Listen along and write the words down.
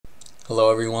Hello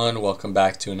everyone, welcome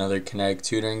back to another kinetic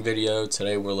tutoring video.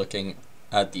 Today we're looking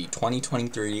at the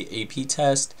 2023 AP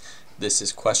test. This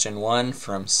is question 1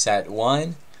 from set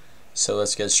 1. So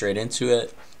let's get straight into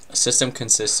it. A system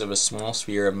consists of a small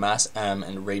sphere of mass m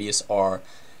and radius r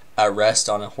at rest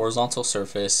on a horizontal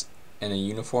surface in a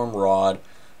uniform rod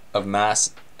of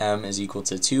mass m is equal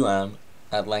to 2m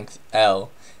at length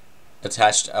L,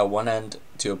 attached at one end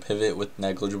to a pivot with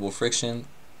negligible friction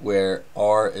where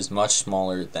r is much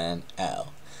smaller than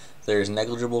L. There is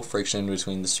negligible friction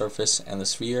between the surface and the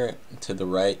sphere to the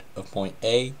right of point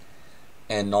A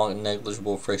and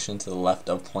non-negligible friction to the left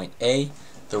of point A.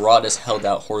 The rod is held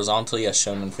out horizontally as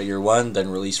shown in figure 1,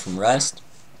 then released from rest.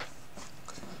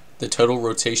 The total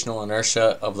rotational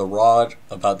inertia of the rod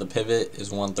about the pivot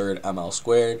is 1/3 ml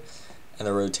squared, and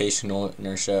the rotational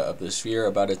inertia of the sphere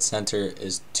about its center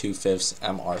is 2/5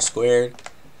 mr squared.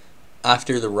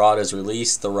 After the rod is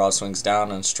released, the rod swings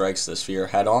down and strikes the sphere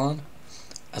head-on.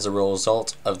 As a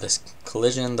result of this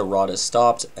collision, the rod is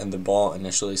stopped and the ball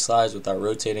initially slides without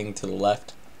rotating to the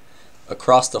left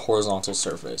across the horizontal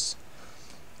surface.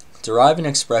 Derive an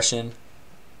expression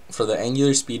for the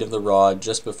angular speed of the rod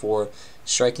just before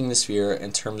striking the sphere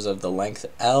in terms of the length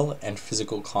L and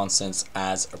physical constants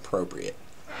as appropriate.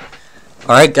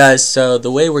 Alright guys, so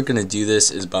the way we're going to do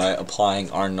this is by applying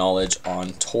our knowledge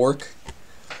on torque.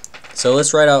 So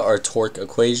let's write out our torque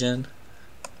equation.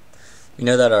 We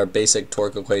know that our basic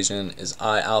torque equation is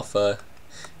I alpha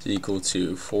is equal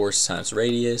to force times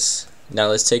radius. Now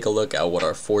let's take a look at what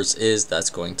our force is. That's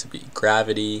going to be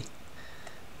gravity,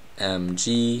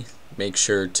 mg. Make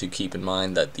sure to keep in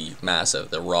mind that the mass of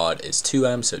the rod is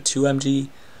 2m, so 2mg.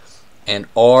 And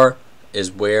r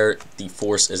is where the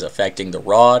force is affecting the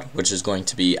rod, which is going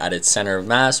to be at its center of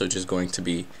mass, which is going to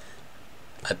be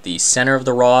at the center of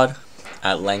the rod,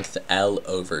 at length L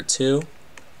over 2.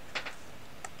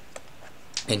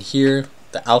 And here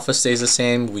the alpha stays the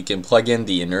same. We can plug in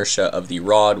the inertia of the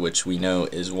rod, which we know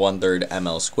is 1/3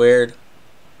 ml squared.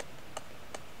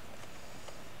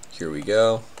 Here we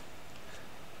go.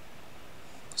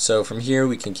 So from here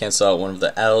we can cancel out one of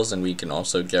the L's, and we can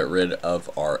also get rid of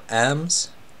our M's.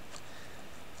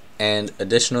 And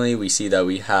additionally we see that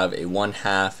we have a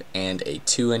 1/2 and a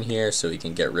 2 in here, so we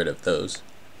can get rid of those.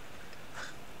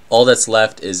 All that's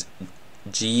left is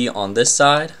G on this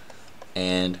side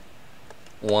and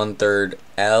 1/3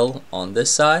 L on this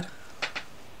side.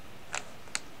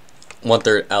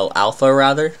 1/3 L alpha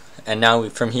rather. And now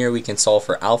from here we can solve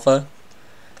for alpha,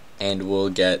 and we'll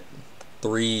get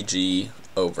 3G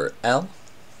over L.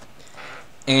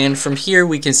 And from here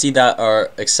we can see that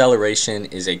our acceleration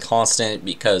is a constant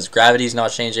because gravity is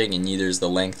not changing and neither is the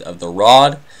length of the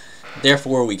rod.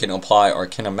 Therefore we can apply our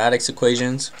kinematics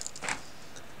equations.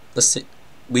 Let's see.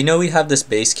 We know we have this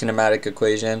base kinematic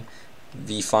equation.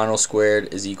 V final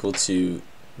squared is equal to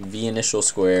V initial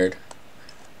squared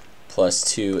plus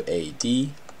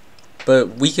 2AD.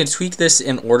 But we can tweak this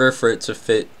in order for it to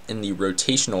fit in the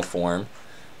rotational form.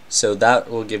 So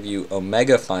that will give you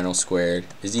omega final squared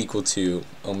is equal to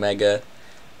omega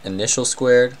initial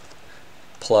squared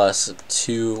plus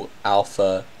 2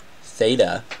 alpha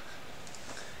theta.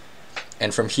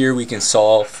 And from here we can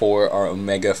solve for our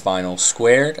omega final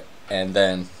squared and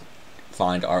then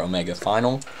find our omega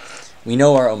final. We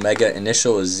know our omega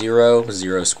initial is 0,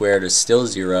 0 squared is still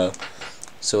 0,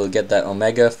 so we'll get that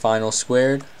omega final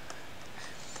squared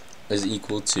is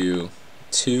equal to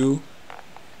 2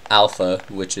 alpha,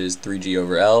 which is 3G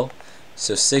over L,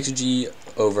 so 6G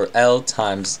over L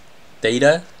times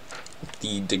theta,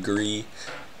 the degree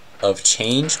of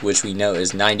change, which we know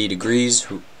is 90 degrees,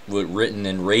 written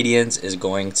in radians, is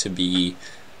going to be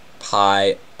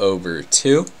pi over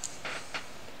 2.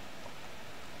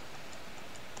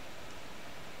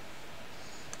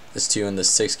 This 2 and this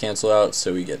 6 cancel out,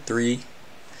 so we get 3.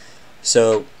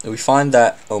 So we find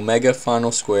that omega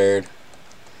final squared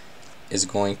is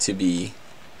going to be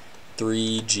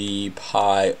 3G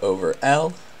pi over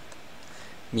L,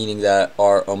 meaning that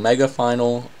our omega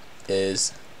final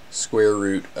is square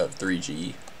root of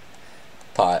 3G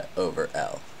pi over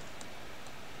L.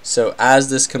 So as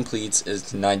this completes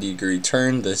its 90-degree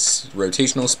turn, this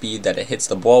rotational speed that it hits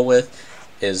the ball with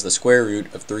is the square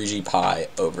root of 3G pi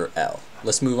over L.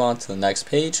 Let's move on to the next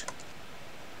page.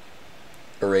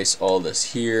 Erase all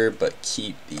this here, but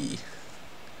keep the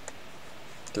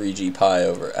 3G pi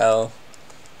over L,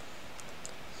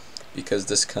 because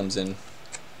this comes in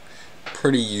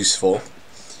pretty useful.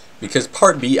 Because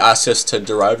part B asks us to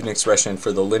derive an expression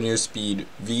for the linear speed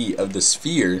v of the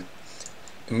sphere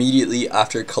immediately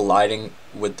after colliding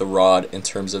with the rod in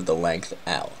terms of the length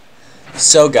L.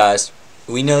 So guys,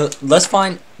 we know, let's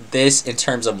find this in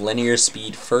terms of linear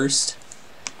speed first.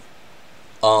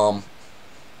 So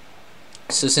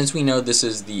since we know this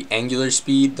is the angular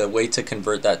speed, the way to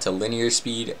convert that to linear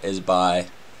speed is by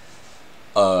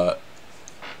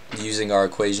using our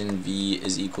equation v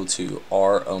is equal to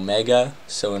r omega.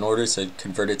 So in order to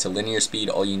convert it to linear speed,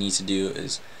 all you need to do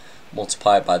is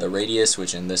multiply it by the radius,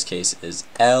 which in this case is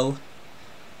L.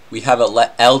 We have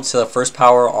a L to the first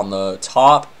power on the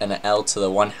top and an L to the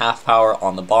 1/2 power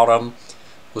on the bottom,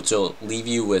 which will leave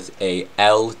you with a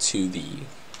L to the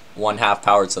 1/2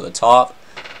 power to the top.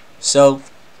 So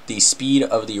the speed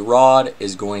of the rod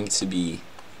is going to be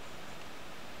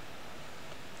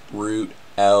root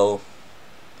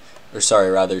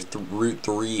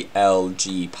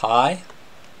 3Lg pi.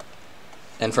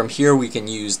 And from here we can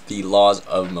use the laws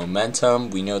of momentum.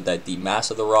 We know that the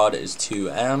mass of the rod is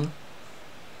 2m,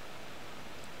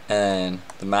 and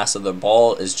the mass of the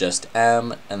ball is just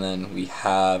m, and then we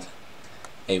have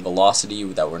a velocity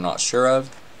that we're not sure of.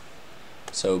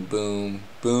 So boom,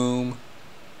 boom.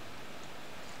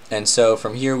 And so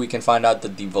from here we can find out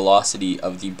that the velocity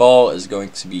of the ball is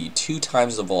going to be 2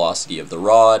 times the velocity of the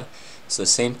rod. It's the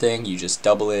same thing, you just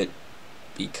double it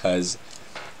because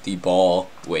the ball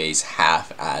weighs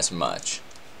half as much.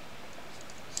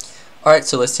 Alright,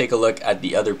 so let's take a look at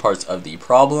the other parts of the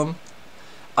problem.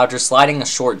 After sliding a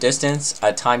short distance,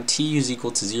 at time t is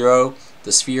equal to 0,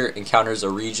 the sphere encounters a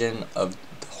region of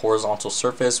the horizontal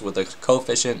surface with a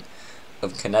coefficient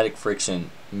of kinetic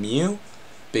friction mu.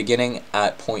 Beginning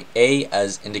at point A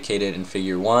as indicated in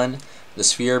figure 1, the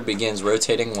sphere begins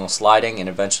rotating while sliding and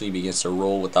eventually begins to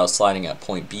roll without sliding at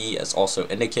point B as also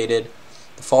indicated.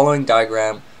 The following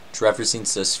diagram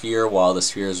referencing the sphere while the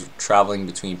sphere is traveling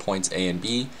between points A and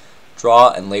B.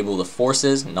 Draw and label the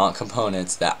forces, not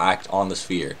components, that act on the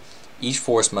sphere. Each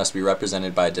force must be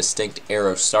represented by a distinct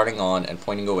arrow starting on and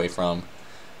pointing away from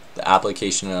the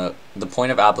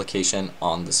point of application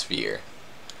on the sphere.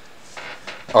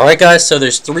 Alright guys, so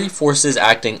there's 3 forces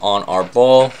acting on our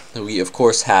ball. We of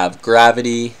course have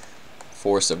gravity,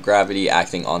 force of gravity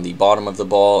acting on the bottom of the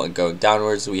ball and going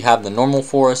downwards. We have the normal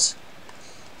force,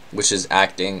 which is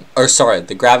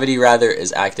the gravity rather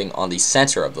is acting on the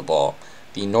center of the ball.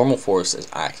 The normal force is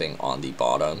acting on the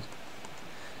bottom.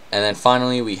 And then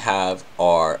finally we have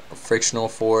our frictional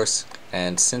force,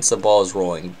 and since the ball is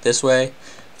rolling this way,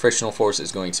 frictional force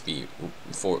is going to be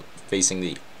facing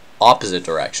the opposite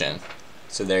direction.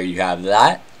 So there you have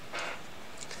that.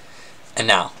 And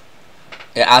now,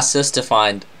 it asks us to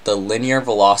find the linear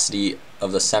velocity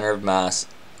of the center of mass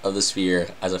of the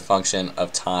sphere as a function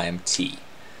of time t.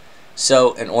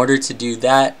 So in order to do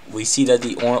that, we see that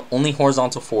the only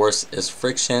horizontal force is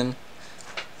friction,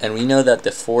 and we know that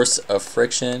the force of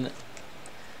friction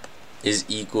is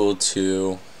equal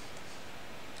to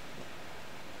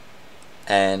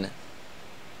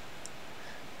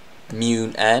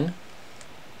mu n.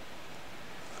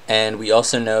 And we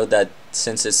also know that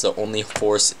since it's the only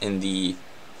force in the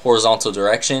horizontal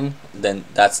direction, then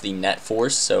that's the net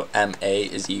force, so ma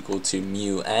is equal to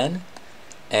mu n.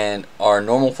 And our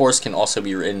normal force can also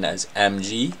be written as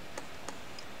mg.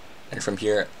 And from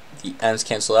here, the m's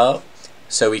cancel out.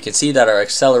 So we can see that our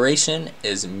acceleration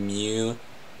is mu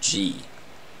g.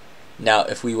 Now,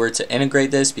 if we were to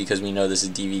integrate this, because we know this is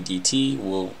dv dt,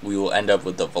 we will end up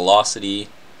with the velocity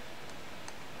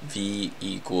v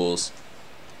equals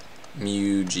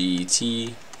mu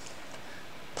gt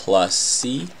plus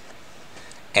c,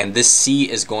 and this c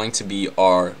is going to be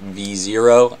our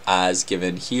v0 as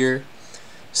given here.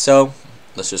 So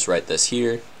let's just write this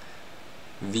here.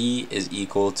 V is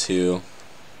equal to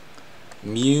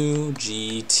mu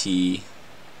gt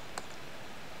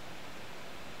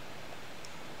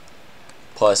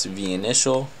plus v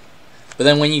initial. But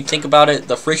then when you think about it,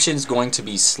 the friction is going to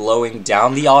be slowing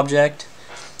down the object,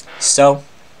 so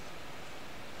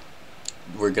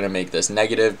we're going to make this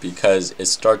negative because it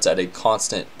starts at a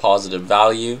constant positive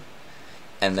value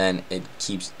and then it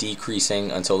keeps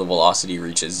decreasing until the velocity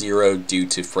reaches 0 due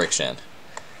to friction.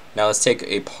 Now let's take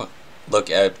a look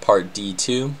at part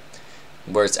D2,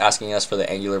 where it's asking us for the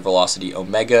angular velocity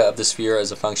omega of the sphere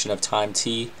as a function of time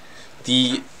t.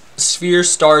 The sphere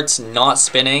starts not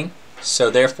spinning, so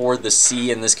therefore the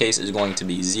c in this case is going to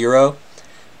be 0.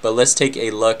 But let's take a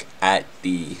look at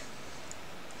the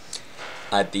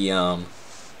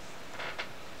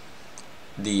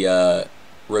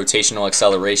rotational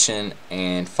acceleration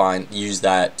and use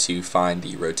that to find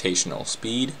the rotational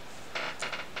speed.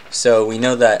 So we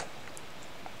know that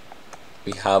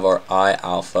we have our I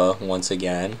alpha once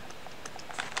again,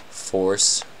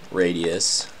 force,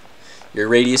 radius. Your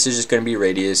radius is just going to be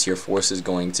radius, your force is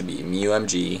going to be mu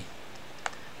mg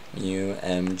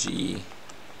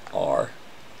r.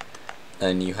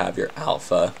 Then you have your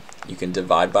alpha you can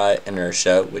divide by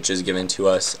inertia, which is given to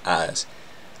us as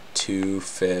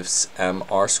 2/5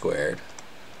 mr squared.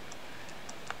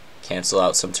 Cancel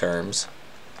out some terms.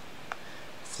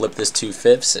 Flip this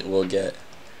 2/5, it will get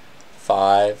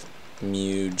 5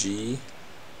 mu g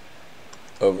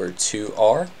over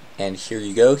 2r. And here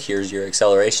you go, here's your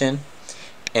acceleration.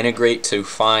 Integrate to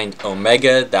find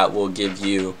omega. That will give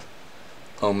you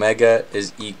omega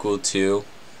is equal to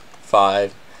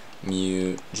 5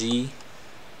 mu g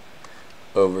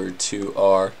over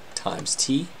 2r times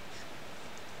t.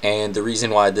 And the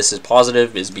reason why this is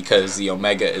positive is because the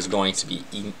omega is going to be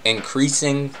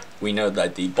increasing. We know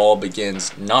that the ball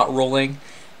begins not rolling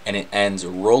and it ends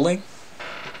rolling.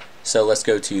 So let's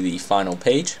go to the final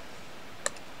page.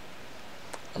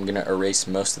 I'm going to erase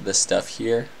most of this stuff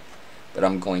here, but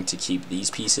I'm going to keep these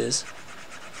pieces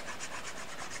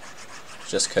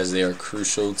just because they are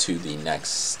crucial to the next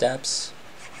steps.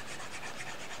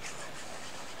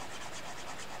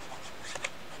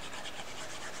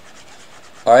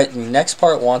 Alright, the next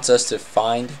part wants us to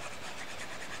find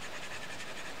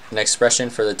an expression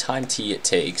for the time t it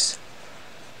takes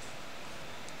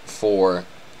for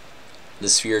the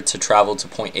sphere to travel to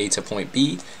point A to point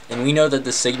B. And we know that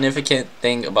the significant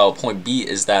thing about point B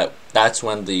is that that's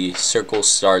when the circle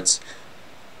starts,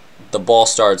 the ball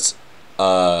starts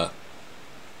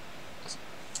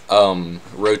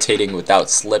rotating without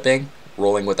slipping,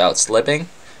 rolling without slipping.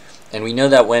 And we know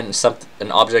that when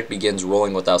an object begins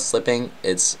rolling without slipping,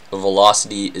 its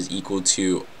velocity is equal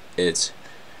to its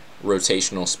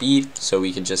rotational speed. So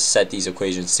we can just set these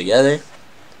equations together,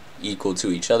 equal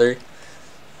to each other.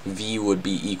 V would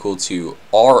be equal to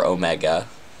r omega.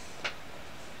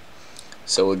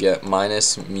 So we'll get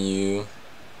minus mu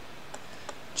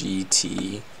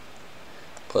gt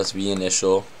plus V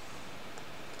initial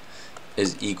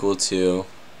is equal to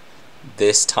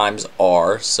this times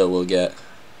r. So we'll get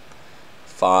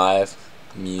 5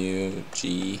 mu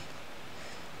g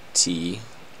t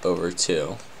over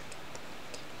 2.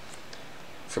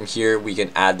 From here we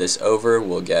can add this over.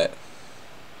 We'll get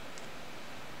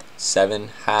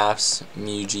 7/2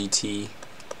 mu gt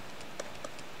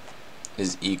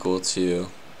is equal to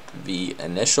V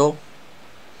initial.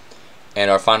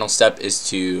 And our final step is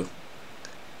to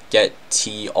get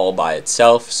t all by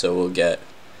itself. So we'll get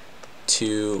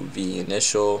 2 V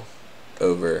initial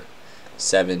over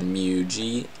 7 mu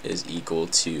g is equal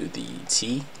to the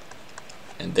t.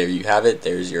 And there you have it.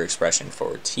 There's your expression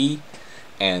for t.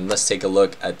 And let's take a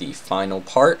look at the final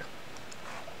part.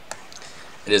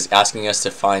 It is asking us to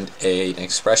find an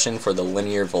expression for the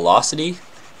linear velocity.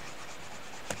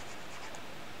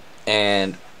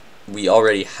 And we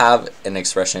already have an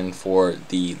expression for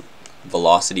the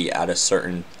velocity at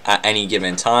any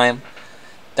given time.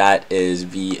 That is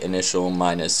V initial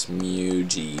minus mu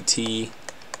gt.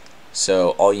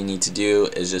 So all you need to do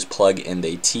is just plug in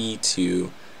the t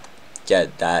to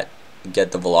get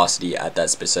the velocity at that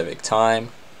specific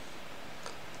time.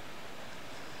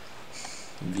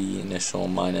 V initial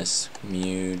minus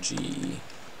mu g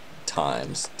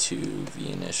times 2 V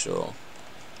initial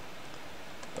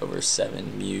over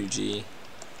 7 mu g.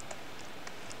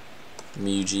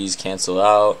 Mu g's cancel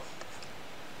out.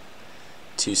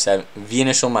 V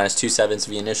initial minus 2/7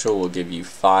 V initial will give you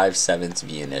 5/7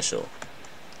 V initial.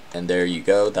 And there you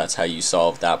go. That's how you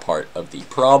solve that part of the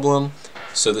problem.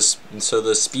 So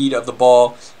the speed of the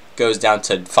ball goes down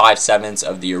to 5/7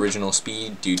 of the original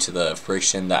speed due to the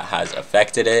friction that has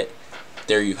affected it.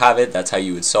 There you have it. That's how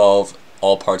you would solve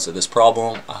all parts of this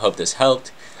problem. I hope this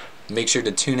helped. Make sure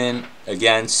to tune in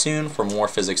again soon for more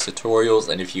physics tutorials,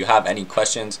 and if you have any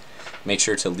questions, make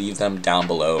sure to leave them down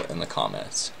below in the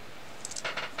comments.